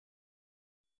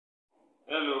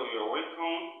Hello, you're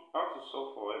welcome. How to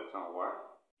solve for x and y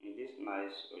in this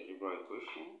nice algebra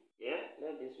equation. Here,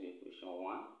 let this be equation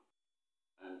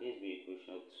 1 and this be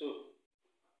equation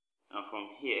 2. And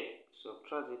from here,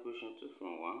 subtract equation 2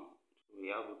 from 1.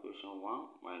 We have equation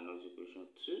 1 minus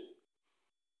equation 2.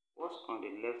 What's on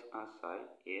the left hand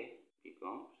side here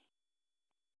becomes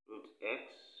root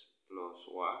x plus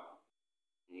y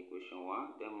in equation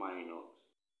 1, then minus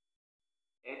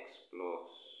x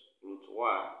plus root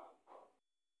y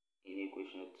in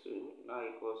equation 2 now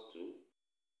equals to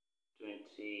 28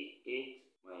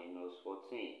 minus 14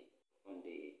 on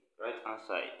the right hand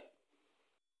side.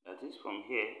 That is, from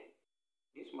here,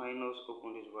 this minus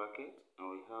open this bracket and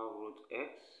we have root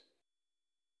x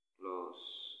plus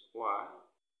y,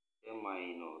 then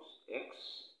minus x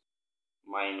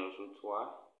minus root y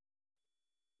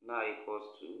now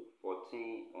equals to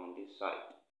 14 on this side.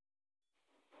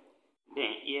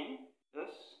 Then here,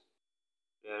 let's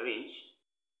rearrange,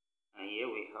 and here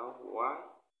we have y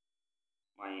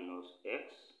minus x,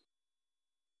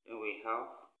 then we have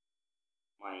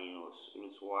minus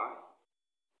root y,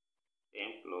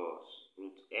 then plus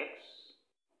root x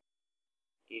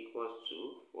equals to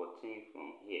 14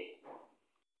 from here.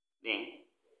 Then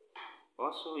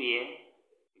also here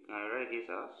you can write this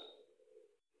as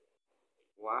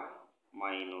y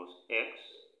minus x,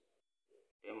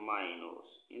 then minus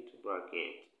into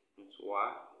bracket root y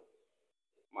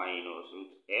minus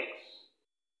root x,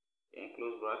 then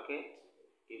close bracket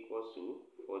equals to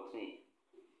 14.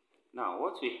 Now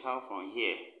what we have from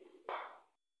here,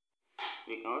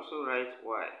 we can also write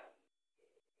y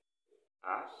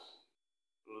as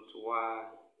root y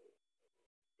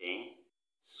then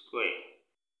square,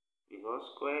 because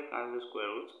square cancels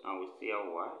square root and we still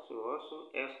have y, so also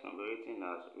x can be written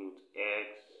as root x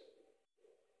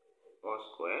or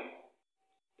square,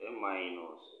 then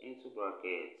minus into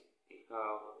bracket we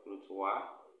have root y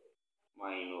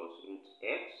minus root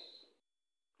x,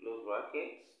 close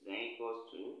brackets, then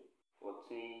equals to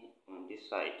 14 on this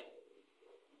side.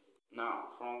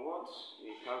 Now from what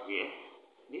we have here,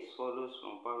 this follows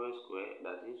from parallel square,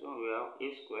 that is when we have a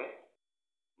square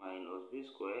minus b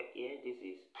square. Here this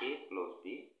is a plus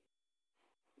b,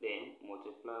 then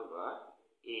multiply by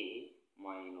a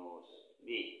minus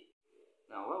b.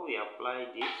 Now when we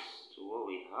apply this to what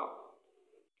we have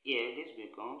here, this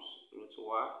becomes root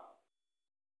y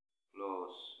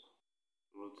plus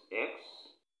root x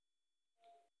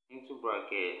into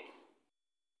bracket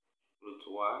root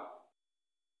y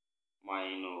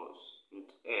minus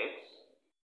root x,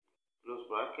 close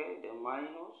bracket, then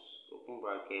minus open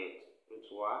bracket root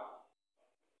y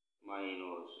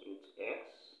minus root x,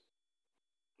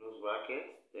 close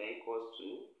bracket, then equals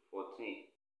to 14.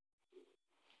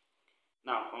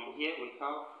 Now from here we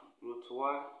have root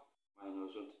y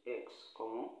minus root x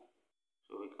common,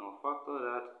 so we can factor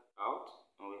that out,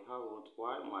 and we have root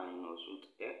y minus root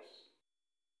x,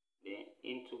 then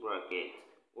into bracket.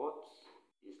 What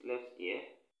is left here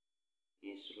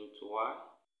is root y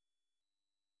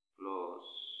plus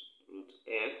root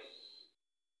x,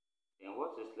 then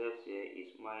what is left here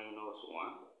is minus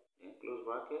 1, then close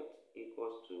bracket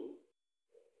equals to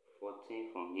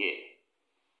 14 from here.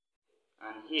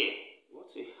 And here, what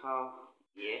we have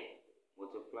here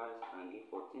multiplies and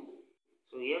give 14.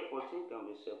 So here 14 can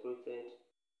be separated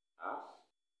as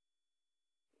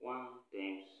 1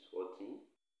 times 14,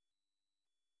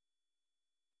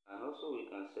 and also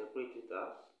we can separate it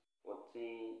as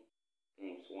 14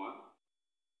 times 1.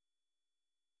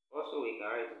 Also we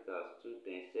can write it as 2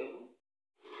 times 7,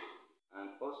 and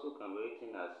also can be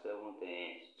written as 7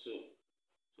 times 2.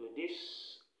 So these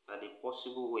are the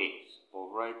possible ways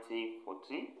of writing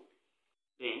 14,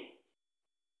 then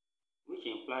which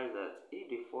implies that if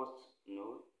the first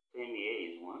term here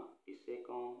is 1, the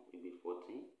second will be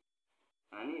 14,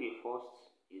 and if the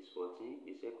first is 14,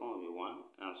 the second will be 1,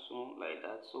 and so on like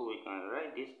that. So we can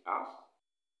write this as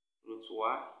root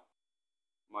y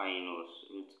minus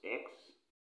root x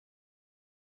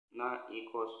now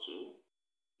equals to,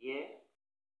 here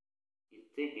you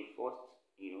take the first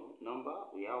number,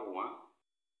 we have 1,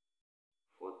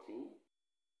 14,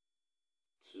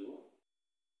 2,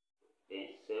 then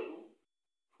 7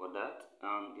 for that,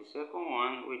 and the second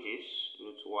one, which is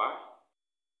root y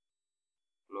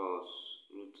plus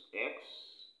root x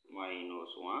minus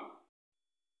 1,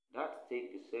 that take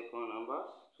the second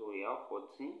numbers, so we have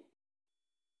 14,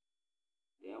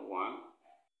 then 1,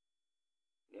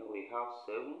 then we have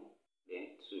 7,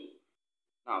 then 2.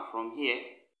 Now from here,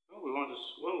 when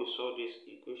we solve this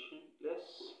equation,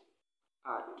 let's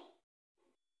add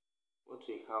what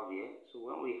we have here. So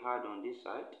when we add on this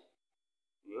side,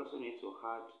 we also need to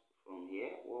add from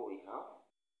here what we have.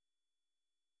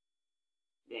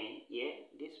 Then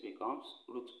here this becomes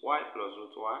root y plus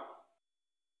root y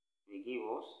will give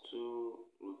us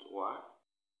 2 root y.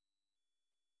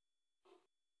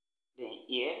 Then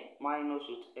here minus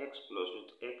root x plus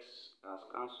root x has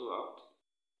cancelled out.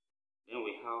 Then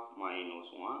we have minus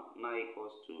 1 now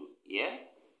equals to here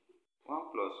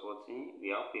 1 plus 14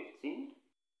 we have 15.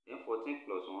 Then 14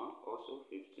 plus 1 also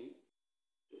 15.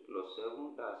 2 plus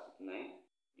 7 that's 9.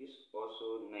 This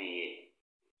also 9 here.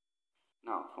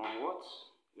 Now from what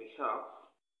we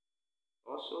have,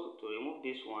 also to remove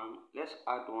this one, let's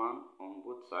add 1 on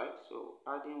both sides. So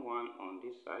adding 1 on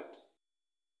this side,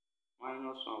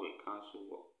 minus 1 will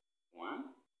cancel 1.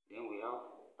 Then we have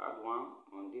add 1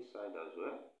 on this side as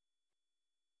well.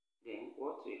 Then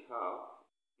what we have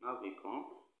now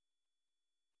become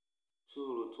 2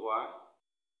 root y.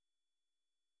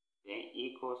 Then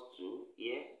equals to,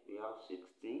 here we have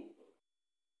 16.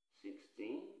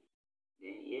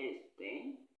 Then here is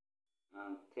 10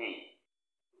 and 10.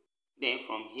 Then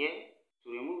from here,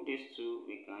 to remove these two,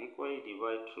 we can equally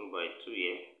divide through by 2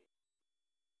 here.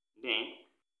 Then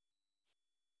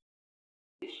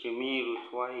this remaining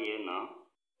root y here now.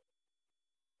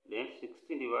 Then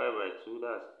 16 divided by 2,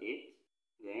 that's 8.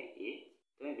 Then 8.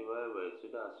 10 divided by 2,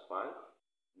 that's 5.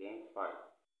 Then 5.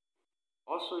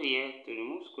 Also here, to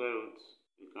remove square roots,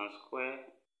 we can square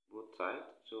both sides.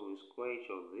 So we square each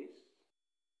of these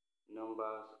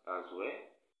numbers as well.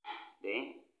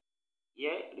 Then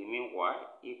here remain y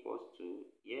equals to,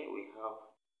 here we have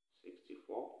 64,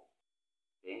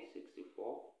 then 64,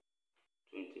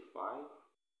 25,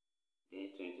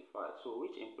 then 25. So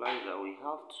which implies that we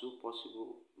have two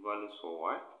possible values for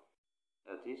y.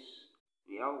 That is,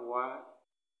 we have y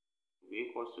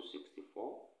equals to 64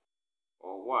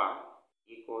 or y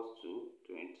equals to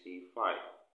 25.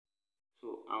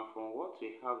 So, and from what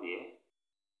we have here,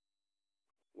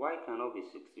 y cannot be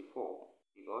 64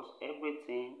 because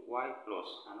everything y plus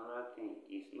another thing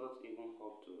is not even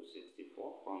up to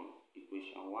 64 from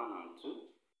equation 1 and 2.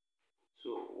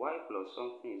 So y plus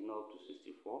something is not up to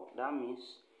 64. That means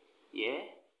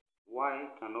here y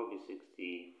cannot be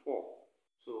 64.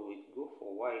 So we go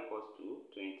for y equals to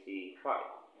 25.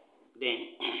 Then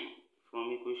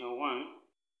from equation 1,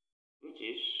 which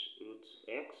is root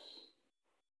x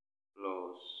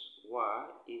plus y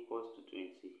equals to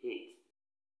 28.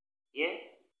 Here,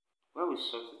 when we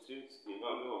substitute the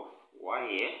value of y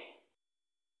here,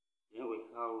 then we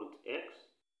have root x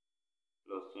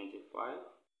plus 25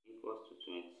 equals to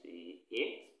 28.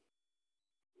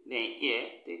 Then here,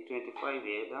 take 25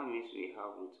 here, that means we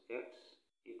have root x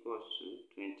equals to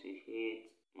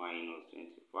 28 minus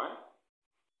 25,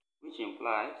 which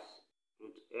implies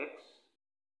root x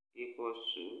equals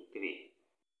to 3.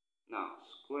 Now,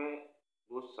 square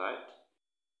both sides.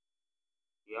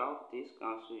 We have this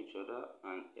cancel each other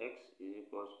and x is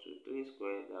equals to 3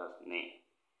 squared, that's 9.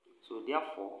 So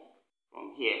therefore,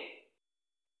 from here,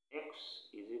 x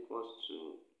is equals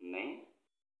to 9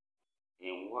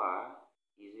 and y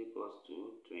is equals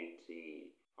to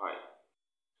 25.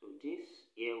 So this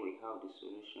here we have the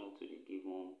solution to the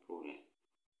given problem.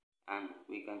 And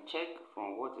we can check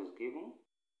from what is given.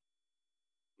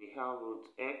 We have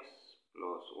root x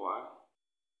plus y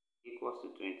equals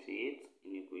to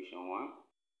 28 in equation 1.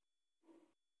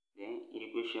 Then in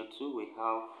equation 2 we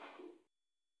have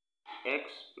x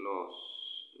plus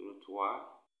root y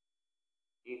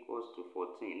equals to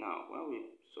 14. Now when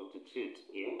we substitute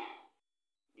here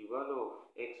the value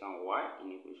of x and y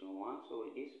in equation 1,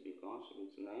 so this becomes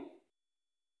root 9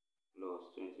 plus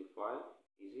 25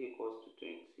 is equals to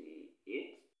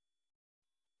 28.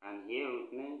 And here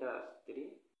root 9, that's 3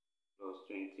 plus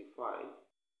 25,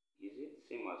 is it the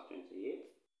same as 28?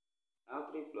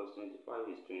 Now 3 plus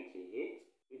 25 is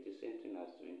 28. Which is the same thing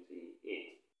as 28.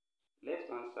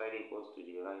 Left hand side equals to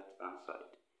the right hand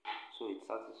side. So it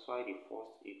satisfies the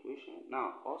first equation.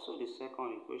 Now also the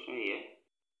second equation here.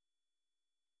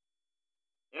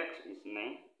 X is 9,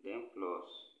 then plus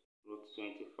root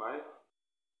 25.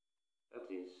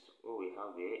 That is what we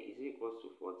have here is equals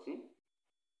to 14.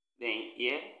 Then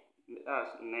here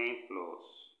that's 9 plus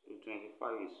root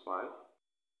 25 is 5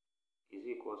 is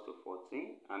equals to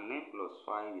 14. And 9 plus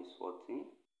 5 is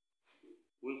 14.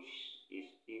 Which is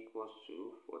equals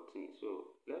to 14.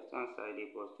 So left hand side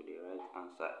equals to the right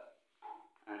hand side.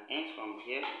 And hence from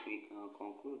here we can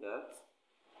conclude that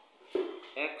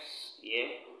x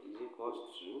here is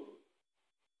equals to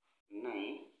 9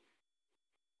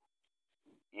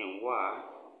 and y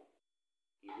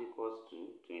is equals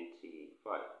to 25.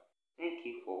 Thank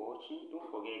you for watching.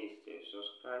 Don't forget this step.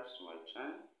 Subscribe to my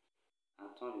channel and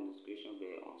turn the notification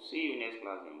bell on. See you next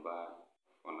class and bye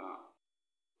for now.